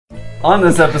On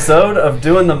this episode of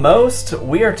Doing the Most,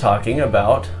 we are talking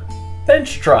about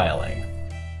bench trialing.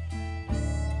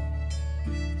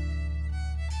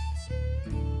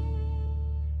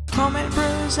 Homemade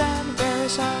brews and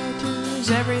various how-tos,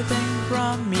 everything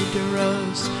from mead to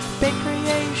roast, bake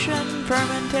creation,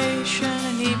 fermentation,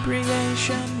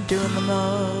 inebriation, doing the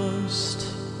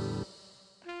most.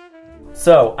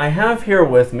 So, I have here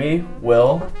with me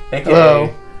Will, aka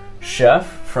Hello. Chef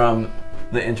from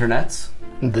the internets.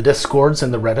 The Discords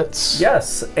and the Reddits.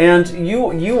 Yes, and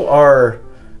you are,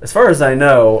 as far as I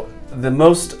know, the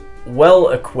most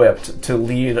well-equipped to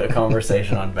lead a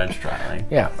conversation on bench trialing.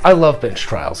 Yeah, I love bench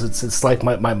trials. It's like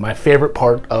my favorite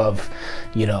part of,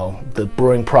 the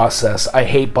brewing process. I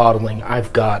hate bottling.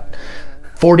 I've got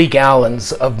 40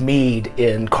 gallons of mead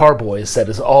in carboys that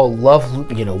is all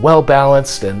well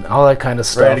balanced and all that kind of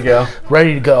stuff.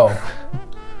 Ready to go.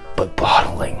 But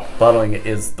bottling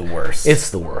is the worst. It's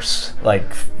the worst. Like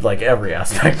every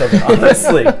aspect of it,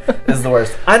 honestly, is the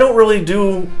worst. I don't really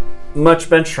do much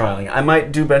bench trialing. I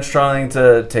might do bench trialing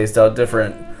to taste out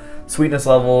different sweetness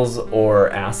levels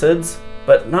or acids,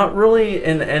 but not really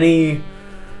in any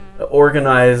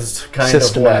organized kind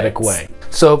systematic of way.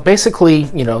 So basically,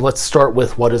 let's start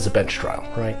with what is a bench trial,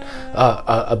 right?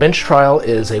 A bench trial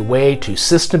is a way to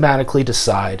systematically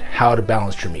decide how to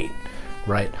balance your mead,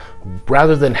 right?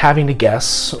 Rather than having to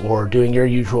guess or doing your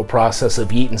usual process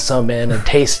of eating some in and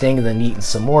tasting and then eating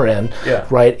some more in,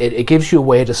 right? It gives you a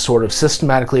way to sort of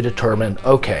systematically determine,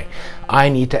 okay, I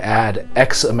need to add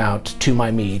X amount to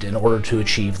my mead in order to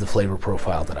achieve the flavor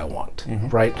profile that I want,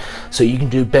 right? So you can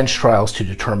do bench trials to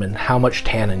determine how much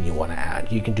tannin you want to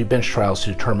add. You can do bench trials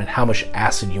to determine how much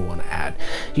acid you want to add.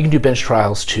 You can do bench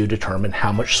trials to determine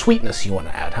how much sweetness you want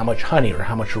to add, how much honey or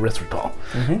how much erythritol,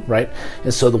 right?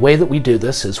 And so the way that we do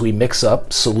this is we mix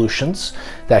up solutions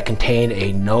that contain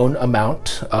a known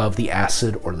amount of the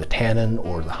acid or the tannin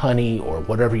or the honey or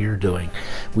whatever you're doing.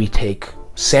 We take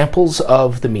samples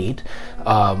of the mead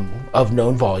of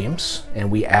known volumes, and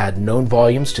we add known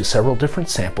volumes to several different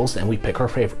samples, and we pick our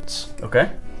favorites. Okay.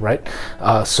 Right?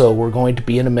 So we're going to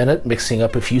be in a minute mixing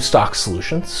up a few stock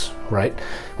solutions, right?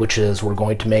 Which is we're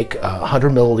going to make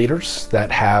 100 milliliters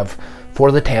that have,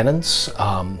 for the tannins,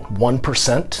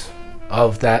 1%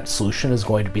 of that solution is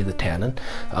going to be the tannin.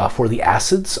 For the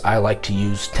acids, I like to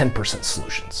use 10%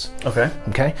 solutions.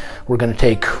 Okay. We're going to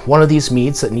take one of these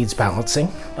meads that needs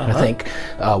balancing. I think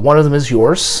one of them is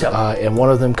yours, and one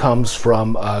of them comes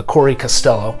from Cory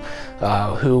Costello,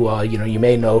 who you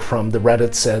may know from the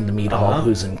Reddits and the Mead Hall,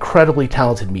 who's an incredibly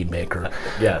talented mead maker.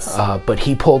 Yes. But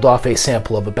he pulled off a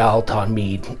sample of a Balaton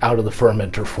mead out of the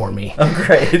fermenter for me. Oh,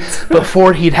 great.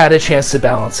 Before he'd had a chance to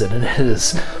balance it, and it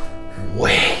is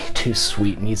way too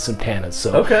sweet, needs some tannins.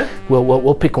 So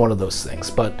we'll pick one of those things.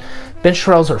 But bench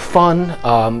trials are fun,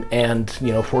 and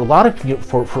for a lot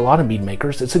of mead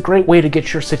makers, it's a great way to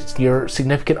get your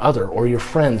significant other or your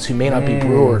friends who may not be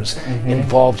brewers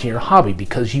involved in your hobby,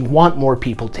 because you want more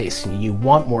people tasting, you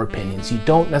want more opinions, you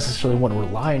don't necessarily want to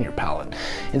rely on your palate.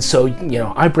 And so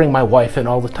I bring my wife in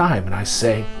all the time and I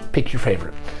say, pick your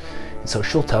favorite. And so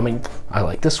she'll tell me, I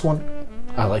like this one,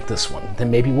 I like this one. Then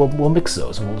maybe we'll mix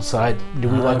those and we'll decide, do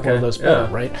we like one of those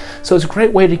better, right? So it's a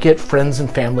great way to get friends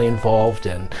and family involved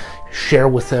and share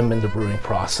with them in the brewing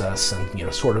process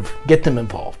and sort of get them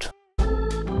involved.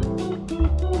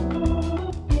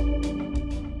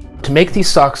 To make these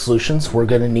stock solutions, we're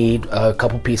going to need a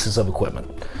couple pieces of equipment.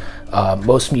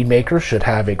 Most mead makers should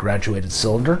have a graduated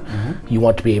cylinder. You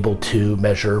want to be able to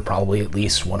measure probably at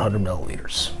least 100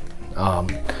 milliliters.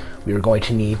 We are going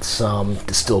to need some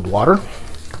distilled water,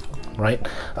 right?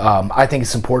 I think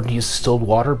it's important to use distilled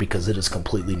water because it is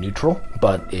completely neutral,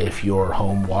 but if your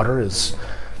home water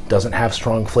doesn't have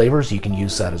strong flavors, you can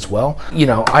use that as well.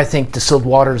 I think distilled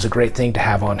water is a great thing to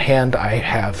have on hand. I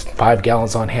have 5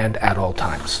 gallons on hand at all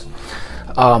times.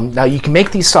 Now you can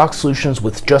make these stock solutions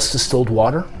with just distilled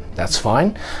water. That's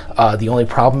fine. The only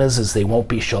problem is they won't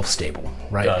be shelf stable,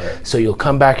 right? So you'll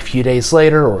come back a few days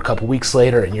later or a couple weeks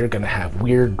later and you're going to have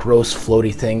weird, gross,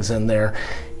 floaty things in there.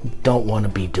 Don't want to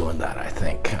be doing that, I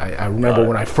think. I remember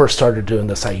when I first started doing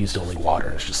this, I used only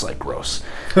water. It's just like gross.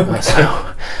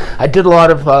 So I did a lot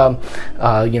of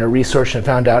research and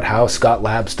found out how Scott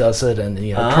Labs does it, and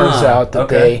it turns out that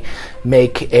they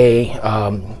make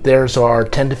theirs are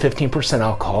 10 to 15%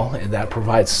 alcohol, and that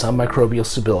provides some microbial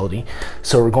stability.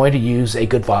 So we're going to use a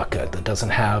good vodka that doesn't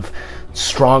have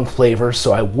strong flavors,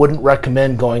 so I wouldn't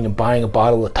recommend going and buying a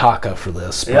bottle of Taka for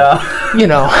this. But,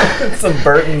 some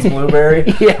Burton's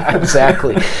Blueberry. Yeah,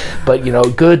 exactly. But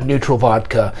good neutral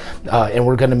vodka, and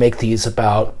we're going to make these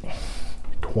about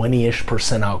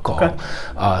 20-ish%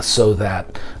 alcohol, so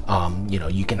that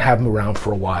you can have them around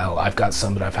for a while. I've got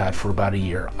some that I've had for about a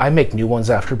year. I make new ones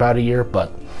after about a year,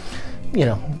 but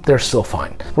they're still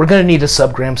fine. We're going to need a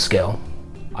sub-gram scale.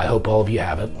 I hope all of you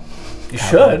have it. You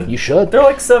should. You should. They're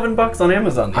like $7 on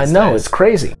Amazon these I know, days. it's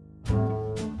crazy.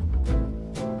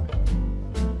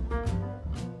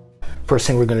 First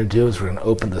thing we're going to do is we're going to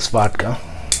open this vodka.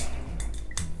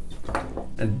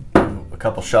 And do a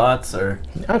couple shots, or?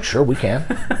 Oh, sure, we can.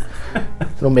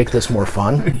 It'll make this more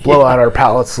fun. Blow out our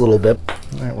palates a little bit.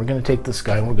 All right, we're going to take this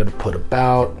guy and we're going to put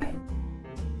about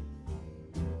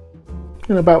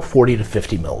 40 to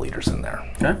 50 milliliters in there.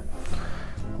 Okay.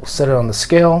 We'll set it on the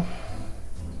scale,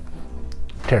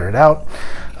 tear it out,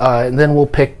 and then we'll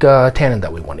pick tannin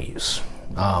that we want to use.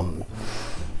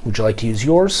 Would you like to use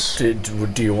yours?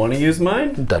 Do you want to use mine?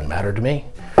 It doesn't matter to me.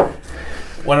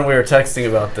 When we were texting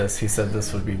about this, he said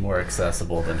this would be more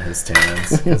accessible than his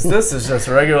tannins. 'Cause this is just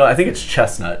regular, I think it's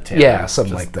chestnut tannin. Yeah,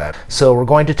 something like that. So we're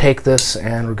going to take this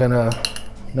and we're going to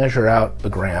measure out a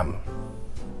gram.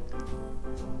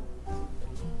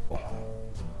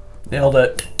 Nailed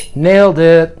it. Nailed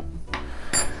it.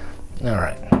 All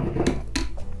right.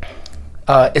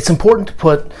 It's important to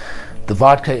put the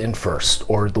vodka in first,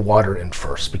 or the water in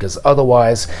first, because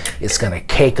otherwise it's going to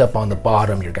cake up on the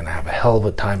bottom. You're going to have a hell of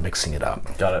a time mixing it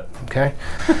up. Got it. Okay.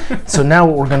 So now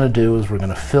what we're going to do is we're going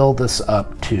to fill this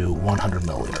up to 100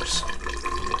 milliliters.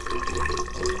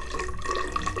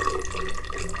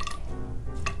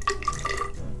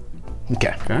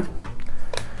 Okay. Okay.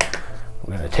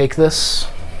 We're going to take this,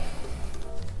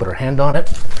 put our hand on it,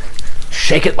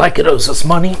 shake it like it owes us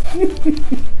money.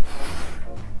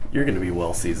 You're going to be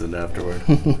well seasoned afterward.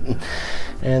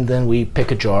 And then we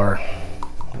pick a jar.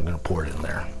 I'm going to pour it in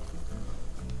there.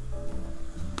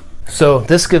 So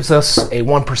this gives us a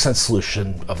 1%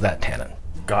 solution of that tannin.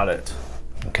 Got it.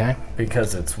 Okay?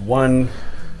 Because it's 1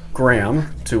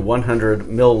 gram to 100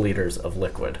 milliliters of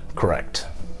liquid. Correct.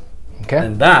 Okay?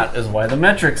 And that is why the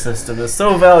metric system is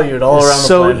so valued all around the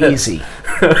so planet. Easy.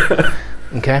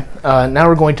 Okay? Now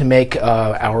we're going to make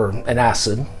an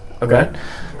acid. Okay. Right?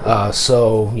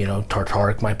 So,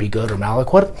 tartaric might be good, or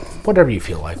malic, whatever you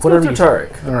feel like. Whatever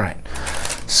tartaric. All right.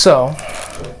 So,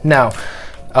 now,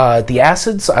 the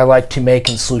acids I like to make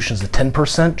in solutions of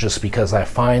 10%, just because I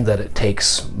find that it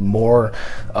takes more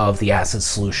of the acid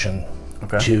solution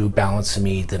to balance the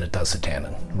mead than it does the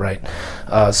tannin, right?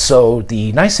 So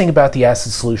the nice thing about the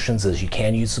acid solutions is you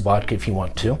can use the vodka if you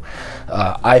want to.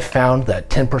 I found that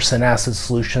 10% acid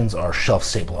solutions are shelf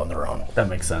stable on their own. That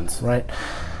makes sense. Right?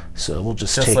 So we'll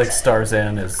just like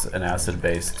Starzan is an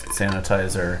acid-based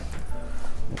sanitizer.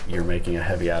 You're making a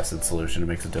heavy acid solution. It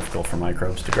makes it difficult for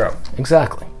microbes to grow.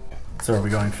 Exactly. So are we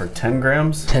going for 10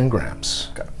 grams? 10 grams.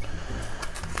 Okay.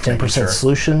 10%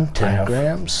 solution, 10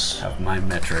 grams. Have my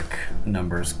metric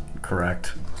numbers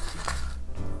correct.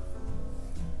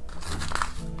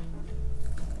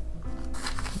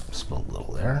 Spill a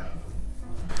little there.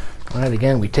 All right,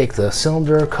 again, we take the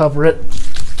cylinder, cover it,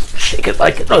 shake it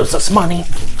like it owes us money.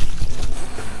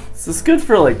 Is this good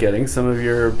for like getting some of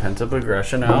your pent-up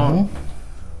aggression out? Mm-hmm.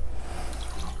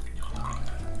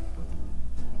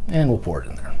 And we'll pour it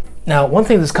in there. Now, one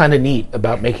thing that's kind of neat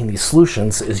about making these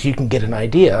solutions is you can get an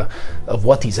idea of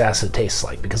what these acids taste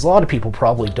like, because a lot of people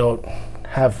probably don't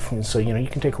have, so you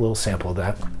can take a little sample of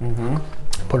that,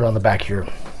 put it on the back of your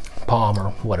palm or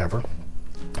whatever,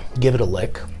 give it a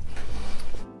lick.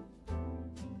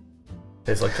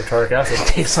 Tastes like tartaric acid. It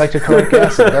tastes like tartaric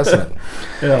acid, doesn't it?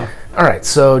 Yeah. All right,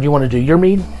 so do you want to do your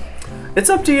mead? It's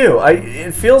up to you.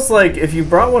 It feels like if you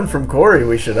brought one from Cory,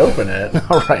 we should open it.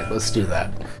 All right, let's do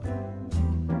that.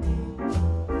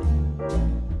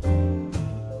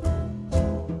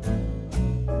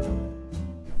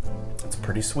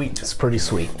 Pretty sweet. It's pretty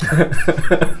sweet.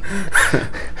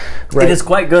 Right. It is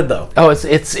quite good though. Oh,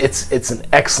 it's an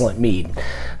excellent mead.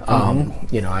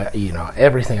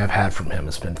 Everything I've had from him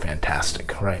has been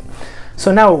fantastic. Right.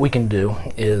 So now what we can do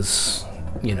is,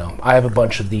 I have a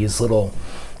bunch of these little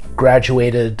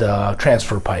graduated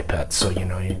transfer pipettes. So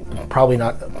probably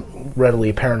not readily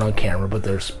apparent on camera, but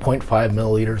there's 0.5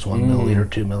 milliliters, 1 milliliter,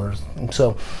 2 milliliters. And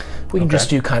so we can just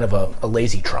do kind of a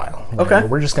lazy trial. Okay.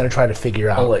 We're just going to try to figure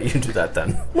out. I'll let you do that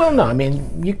then. Well, no, I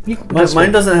mean, you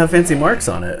mine doesn't have fancy marks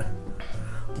on it.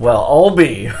 Well, I'll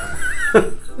be.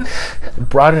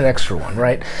 Brought an extra one,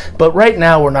 right? But right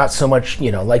now we're not so much,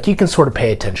 like you can sort of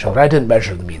pay attention. But I didn't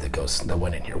measure the mead that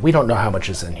went in here. We don't know how much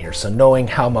is in here. So knowing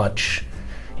how much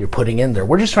you're putting in there,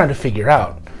 we're just trying to figure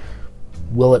out,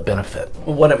 will it benefit?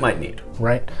 What it might need.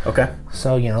 Right? Okay.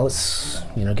 So, let's,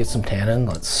 get some tannin.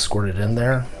 Let's squirt it in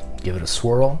there. Give it a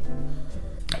swirl.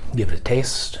 Give it a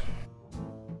taste.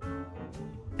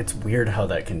 It's weird how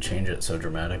that can change it so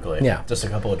dramatically. Yeah. Just a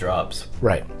couple of drops.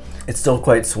 Right. It's still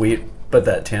quite sweet, but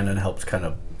that tannin helps kind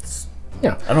of,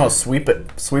 Yeah. I don't know, sweep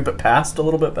it past a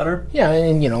little bit better. Yeah,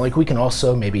 and like we can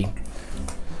also maybe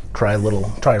try a little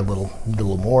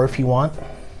more if you want.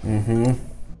 Mm-hmm.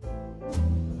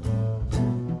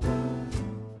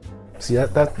 See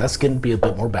that's going to be a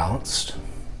bit more balanced.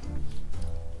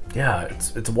 Yeah,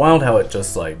 it's wild how it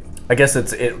just like, I guess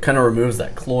it kind of removes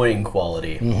that cloying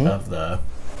quality of the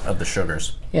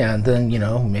sugars. Yeah, and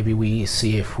then maybe we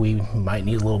see if we might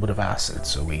need a little bit of acid,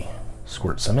 so we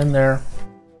squirt some in there.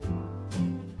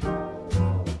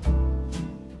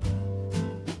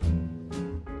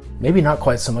 Maybe not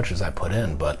quite so much as I put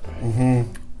in, but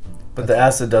But the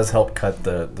acid does help cut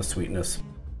the sweetness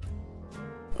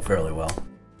fairly well.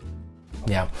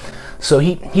 yeah. So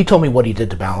he told me what he did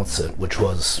to balance it, which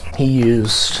was he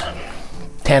used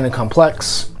tannin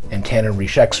complex and tannin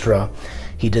reach extra.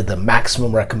 He did the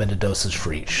maximum recommended dosage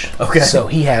for each. Okay. So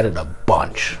he added a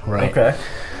bunch, right? Okay.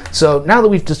 So now that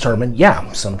we've determined,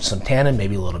 yeah, some tannin,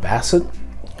 maybe a little bit of acid,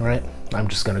 right? I'm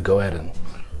just going to go ahead and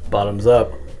Bottoms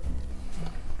up.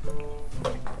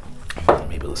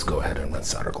 maybe let's go ahead and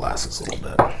rinse out our glasses a little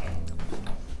bit.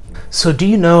 So do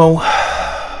you know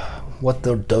what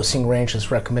the dosing range is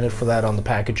recommended for that on the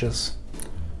packages?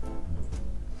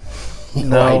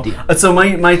 No idea. So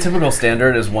my typical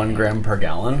standard is 1 gram per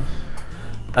gallon.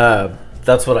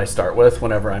 That's what I start with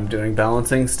whenever I'm doing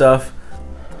balancing stuff.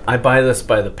 I buy this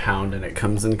by the pound, and it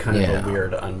comes in kind of a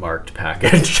weird unmarked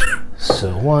package.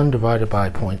 So 1 divided by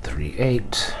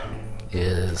 0.38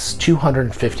 is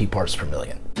 250 parts per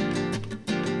million.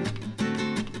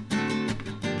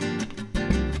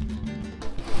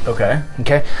 Okay.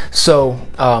 Okay, so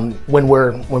when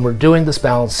we're doing this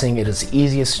balancing, it is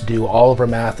easiest to do all of our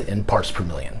math in parts per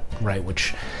million, right?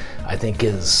 Which I think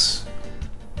is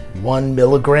 1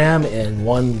 milligram in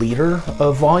 1 liter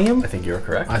of volume. I think you're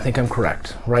correct. I think I'm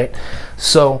correct, right?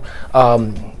 So,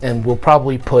 and we'll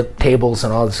probably put tables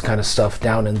and all this kind of stuff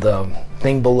down in the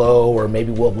thing below, or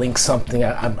maybe we'll link something.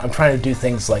 I'm trying to do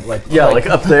things like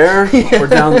up there or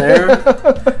down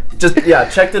there. Just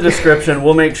check the description.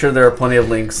 We'll make sure there are plenty of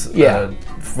links.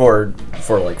 For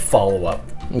like follow up.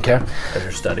 Okay. As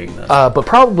you're studying this. But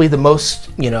probably the most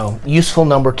useful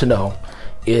number to know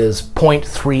is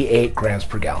 0.38 grams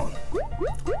per gallon.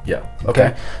 Yeah.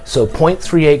 Okay. So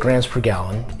 0.38 grams per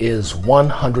gallon is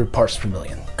 100 parts per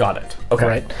million. Got it. Okay.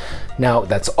 Right. Now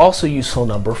that's also a useful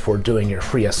number for doing your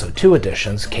free SO2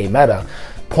 additions. K-meta,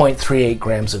 0.38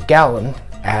 grams of gallon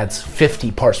adds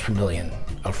 50 parts per million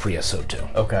of free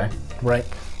SO2. Okay. Right.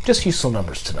 Just useful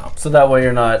numbers to know. So that way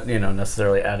you're not,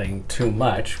 necessarily adding too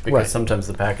much, because Right. sometimes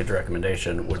the package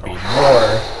recommendation would be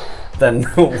more than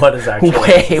what is actually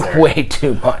necessary. way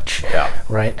too much. Yeah.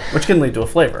 Right. Which can lead to a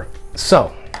flavor.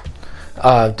 So,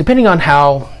 depending on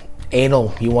how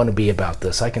anal you want to be about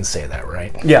this, I can say that,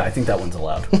 right? Yeah, I think that one's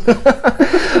allowed.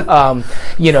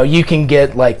 You can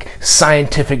get like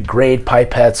scientific grade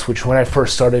pipettes, which when I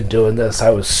first started doing this, I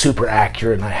was super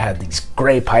accurate, and I had these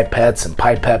gray pipettes and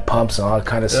pipette pumps and all that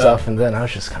kind of stuff, and then I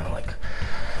was just kind of like,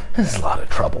 this is a lot of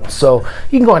trouble. So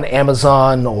you can go on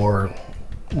Amazon or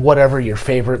whatever your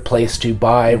favorite place to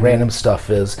buy random stuff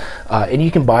is, and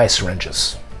you can buy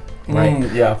syringes.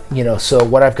 Right. Yeah. So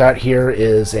what I've got here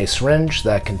is a syringe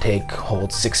that can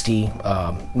hold 60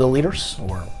 milliliters,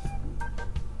 or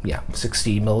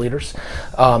 60 milliliters.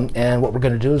 And what we're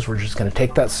going to do is we're just going to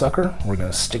take that sucker, we're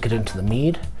going to stick it into the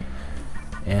mead,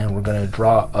 and we're going to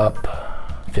draw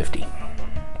up 50.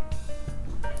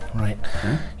 Right.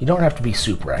 Okay. You don't have to be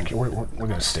super accurate. We're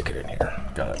going to stick it in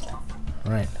here. Got it.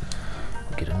 Right.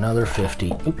 Get another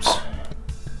 50. Oops.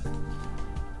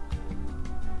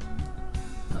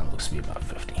 To be about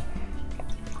 50.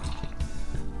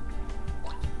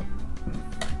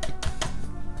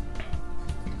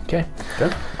 Okay.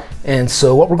 And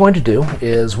so what we're going to do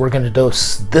is we're going to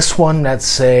dose this one at,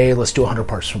 say, let's do 100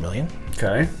 parts per million.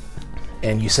 Okay.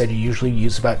 And you said you usually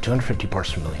use about 250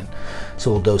 parts per million.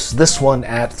 So we'll dose this one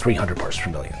at 300 parts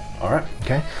per million. All right.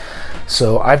 Okay.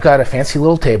 So I've got a fancy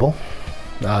little table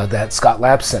that Scott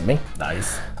Labs sent me.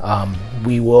 Nice.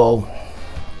 We will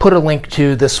put a link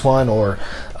to this one or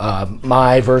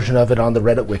my version of it on the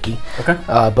Reddit wiki. Okay.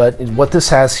 But what this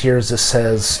has here is this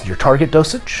says your target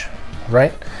dosage,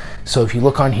 right? So if you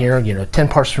look on here, 10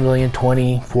 parts per million,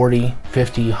 20, 40,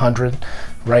 50, 100,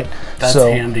 right? That's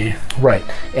handy. Right.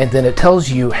 And then it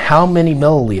tells you how many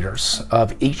milliliters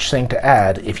of each thing to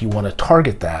add if you want to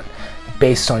target that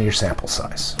based on your sample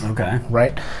size. Okay.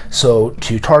 Right? So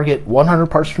to target 100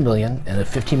 parts per million in a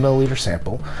 50 milliliter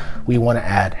sample, we want to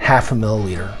add half a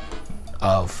milliliter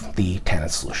of the tannin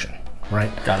solution,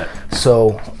 right? Got it.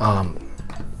 So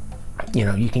you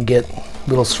know, you can get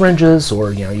little syringes,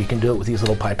 or you know, you can do it with these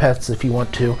little pipettes if you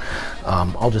want to.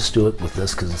 I'll just do it with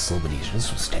this because it's a little bit easier.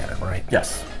 This was tannin, right?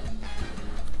 Yes.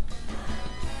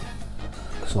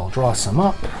 So I'll draw some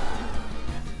up.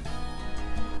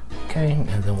 Okay,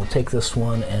 and then we'll take this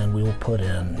one and we will put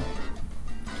in,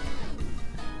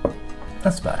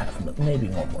 that's about half a minute, maybe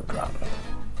one more drop.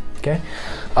 Okay,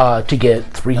 to get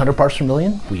 300 parts per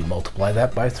million, we multiply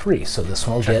that by 3. So this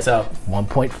one will get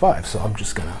 1.5. So I'm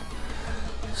just gonna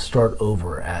start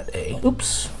over at a,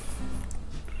 oops.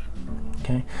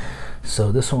 Okay,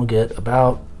 so this one will get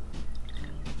about,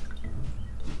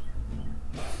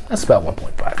 that's about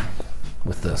 1.5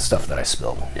 with the stuff that I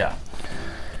spilled. Yeah.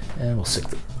 And we'll stick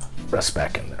the rest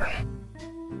back in there.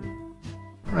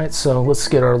 All right, so let's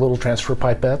get our little transfer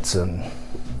pipettes and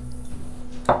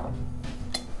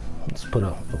let's put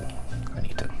a,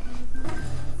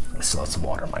 I still have some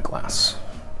water in my glass.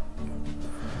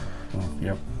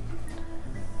 Yep.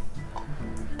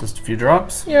 Just a few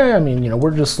drops? Yeah, I mean, you know,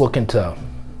 we're just looking to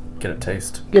get a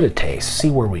taste. Get a taste, see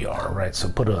where we are, right? So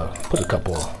put a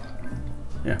couple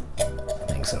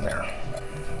things in there,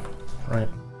 right?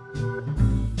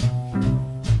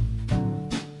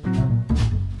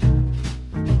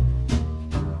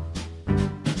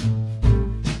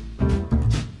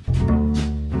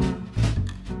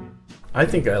 I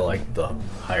think I like the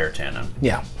higher tannin.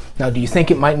 Yeah. Now, do you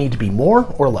think it might need to be more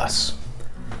or less?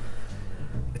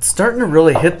 It's starting to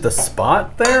really hit the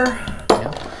spot there.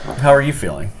 Yeah. How are you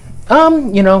feeling?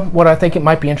 You know, what I think it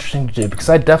might be interesting to do, because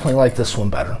I definitely like this one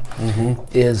better,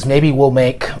 is maybe we'll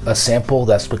make a sample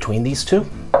that's between these two.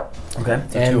 Okay,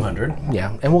 so 200.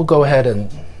 Yeah, and we'll go ahead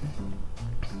and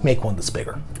make one that's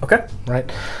bigger. Okay. Right?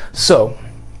 So,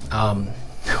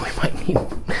 we might need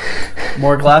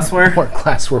more glassware? More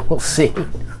glassware, we'll see.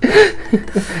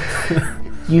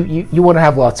 You want to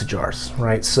have lots of jars,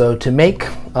 right? So to make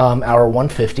our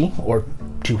 150, or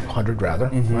 200 rather,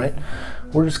 right?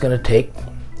 We're just going to take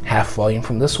half volume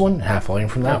from this one, half volume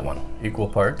from that one. Equal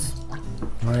parts.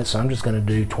 All right, so I'm just going to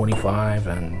do 25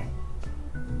 and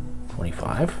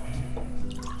 25.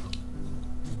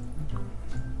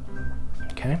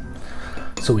 Okay,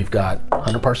 so we've got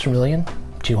 100 parts per million,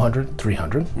 200,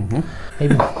 300.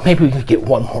 Maybe we could get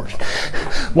one more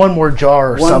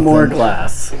jar or something. One more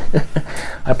glass.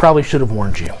 I probably should have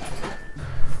warned you.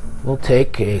 We'll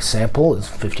take a sample, it's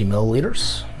 50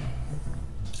 milliliters.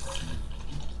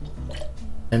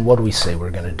 And what do we say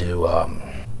we're going to do?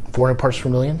 400 parts per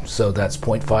million, so that's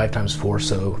 0.5 times 4,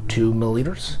 so 2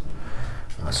 milliliters.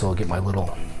 So I'll get my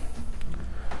little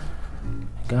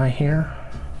guy here.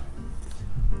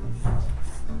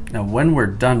 Now, when we're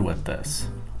done with this,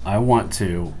 I want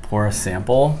to pour a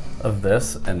sample of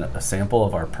this and a sample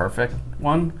of our perfect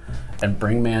one and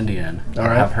bring Mandy in and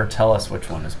have her tell us which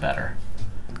one is better.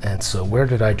 And so where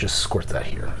did I just squirt that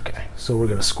here? Okay, so we're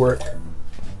going to squirt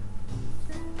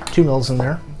 2 mils in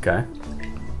there. Okay.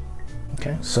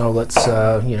 Okay, so let's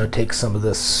you know, take some of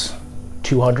this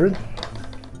 200.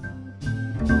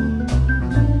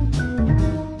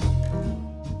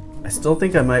 I still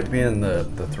think I might be in the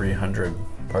 300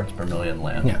 parts per million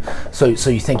land. Yeah. So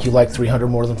you think you like 300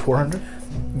 more than 400?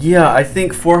 Yeah, I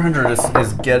think 400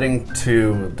 is getting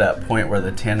to that point where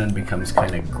the tannin becomes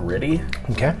kind of gritty.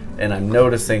 Okay. And I'm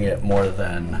noticing it more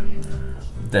than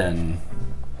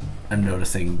I'm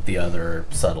noticing the other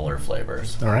subtler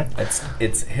flavors. All right.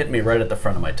 It's hit me right at the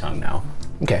front of my tongue now.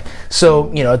 Okay.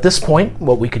 So, you know, at this point,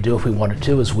 what we could do if we wanted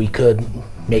to is we could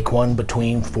make one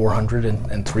between 400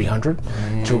 and 300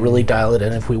 to really dial it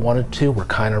in if we wanted to. We're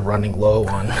kind of running low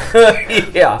on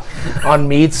on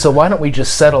mead, so why don't we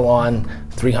just settle on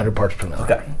 300 parts per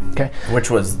million? Okay. Okay.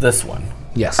 Which was this one.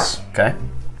 Yes. Okay.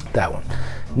 That one.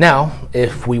 Now,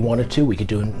 if we wanted to, we could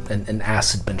do an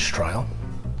acid bench trial,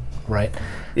 right?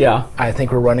 Yeah. I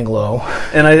think we're running low.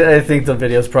 And I think the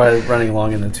video's probably running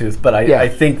long in the tooth, but I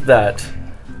think that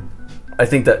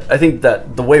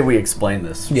the way we explain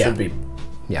this should be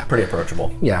pretty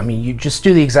approachable. Yeah, I mean, you just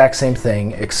do the exact same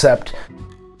thing, except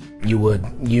you would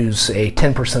use a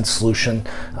 10% solution.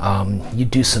 You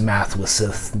do some math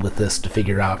with this to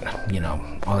figure out, you know,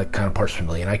 all that kind of parts per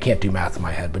million. I can't do math in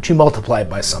my head, but you multiply it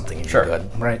by something and you're good,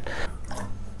 right?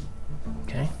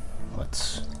 Okay,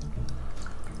 let's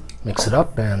mix it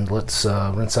up and let's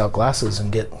rinse out glasses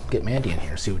and get Mandy in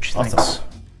here, see what she thinks.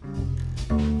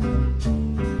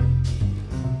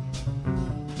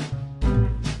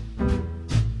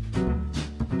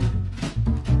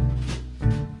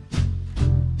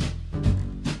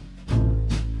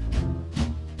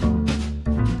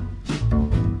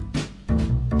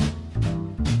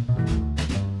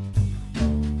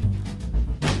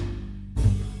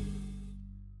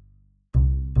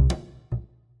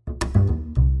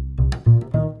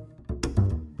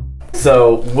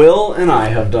 So Will and I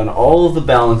have done all of the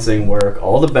balancing work,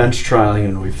 all the bench trialing,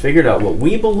 and we figured out what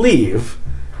we believe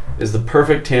is the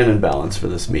perfect tannin balance for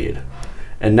this mead.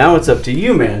 And now it's up to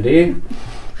you, Mandy.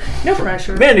 No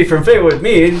pressure. Mandy from Faywood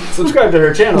Mead. Subscribe to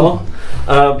her channel.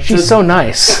 She's so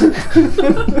nice.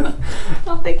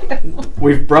 Oh, thank you.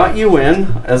 We've brought you in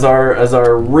as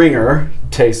our ringer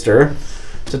taster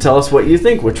to tell us what you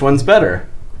think. Which one's better?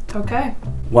 Okay.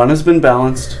 One has been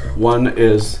balanced. One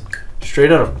is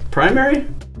straight out of primary.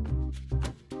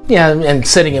 Yeah, and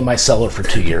sitting in my cellar for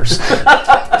 2 years.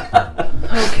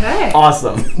 Okay.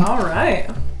 Awesome. All right.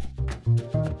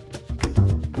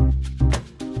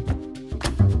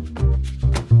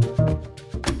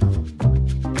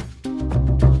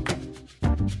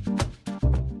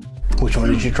 Which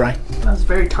one did you try? That was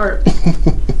very tart.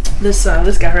 This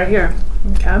guy right here.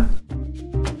 Okay.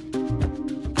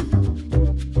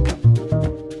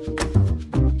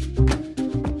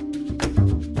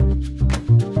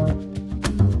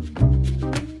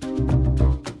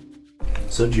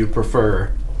 So do you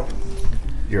prefer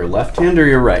your left hand or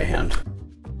your right hand?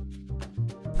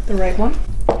 The right one.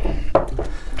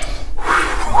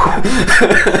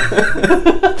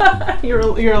 You're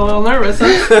a little nervous,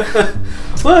 huh?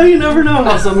 Well, you never know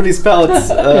how somebody's palate's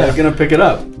gonna pick it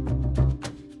up.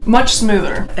 Much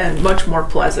smoother and much more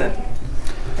pleasant.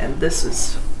 And this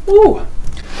is, ooh.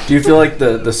 Do you feel like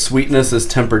the sweetness is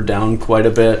tempered down quite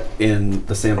a bit in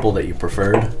the sample that you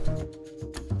preferred?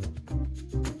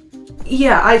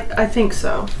 Yeah, I think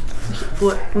so.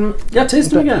 Yeah,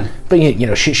 taste it again. But you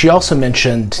know, she also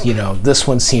mentioned, you know, this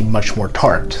one seemed much more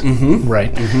tart,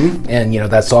 right? And you know,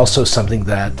 that's also something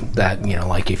that you know,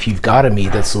 like if you've got a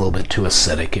mead that's a little bit too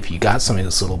acidic, if you got something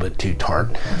that's a little bit too tart,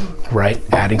 right?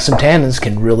 Adding some tannins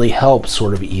can really help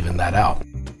sort of even that out.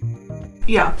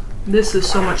 Yeah, this is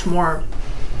so much more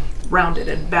rounded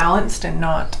and balanced and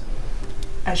not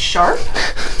as sharp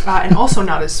and also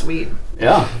not as sweet.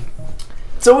 Yeah.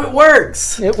 So it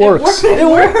works. It works. It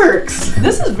works.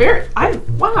 This is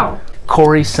wow.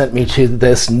 Cory sent me to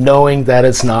this knowing that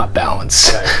it's not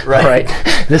balanced. Right.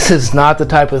 This is not the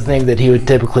type of thing that he would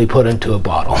typically put into a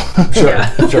bottle.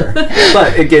 Sure.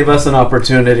 But it gave us an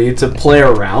opportunity to play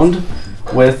around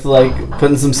with like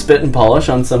putting some spit and polish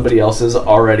on somebody else's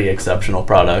already exceptional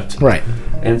product. Right.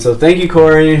 And so thank you,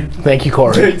 Cory. Thank you,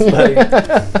 Cory.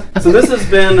 So this has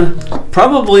been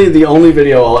probably the only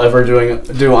video I'll ever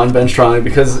do on bench trialing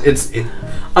because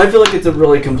I feel like it's a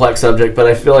really complex subject, but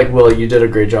I feel like, Will, you did a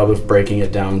great job of breaking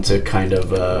it down to kind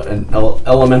of an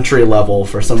elementary level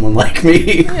for someone like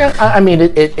me. Yeah, I mean,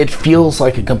 it feels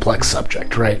like a complex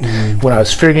subject, right? When I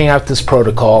was figuring out this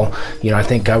protocol, you know, I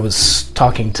think I was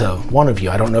talking to one of you,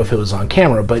 I don't know if it was on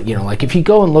camera, but, you know, like if you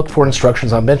go and look for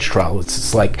instructions on bench trial,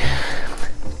 it's like,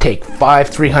 take 5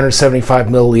 375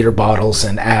 milliliter bottles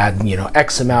and add, you know,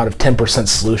 X amount of 10%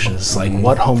 solutions. It's like,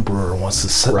 what home brewer wants to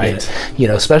submit, you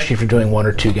know, especially if you're doing 1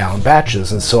 or 2 gallon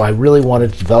batches. And so I really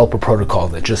wanted to develop a protocol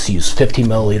that just used 50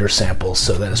 milliliter samples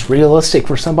so that it's realistic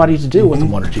for somebody to do with a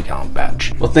 1 or 2 gallon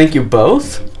batch. Well, thank you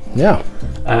both. Yeah.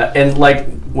 And like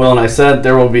Will and I said,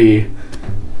 there will be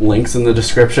links in the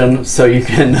description so you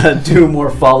can do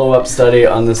more follow-up study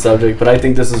on this subject, but I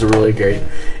think this is a really great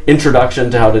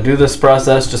introduction to how to do this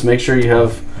process. Just make sure you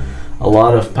have a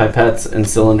lot of pipettes and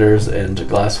cylinders and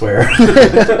glassware.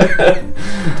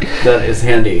 That is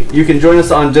handy. You can join us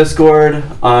on Discord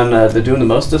on the Doing the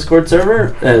Most Discord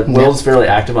server. Will's fairly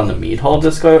active on the Mead Hall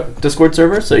Discord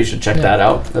server, so you should check that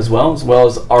out as well as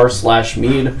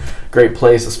r/mead. Great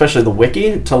place, especially the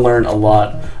wiki, to learn a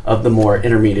lot of the more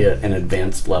intermediate and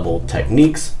advanced level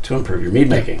techniques to improve your mead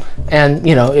making. And,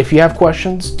 you know, if you have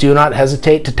questions, do not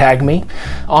hesitate to tag me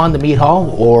on the Mead Hall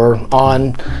or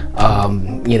on,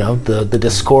 you know, the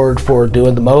Discord for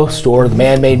Doing the Most or the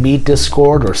Man-Made Mead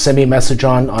Discord, or send me a message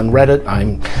on Reddit.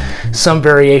 I'm some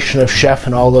variation of chef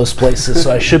in all those places,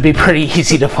 so I should be pretty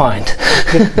easy to find.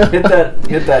 hit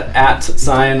that @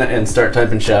 sign and start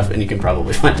typing chef, and you can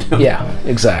probably find him. Yeah,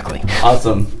 exactly.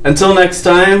 Awesome. Until next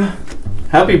time,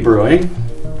 happy brewing.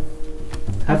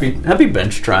 Happy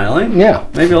bench trialing. Yeah.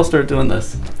 Maybe I'll start doing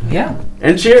this. Yeah.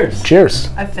 And cheers. Cheers.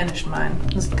 I finished mine.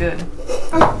 It was good.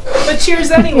 But cheers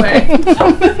anyway.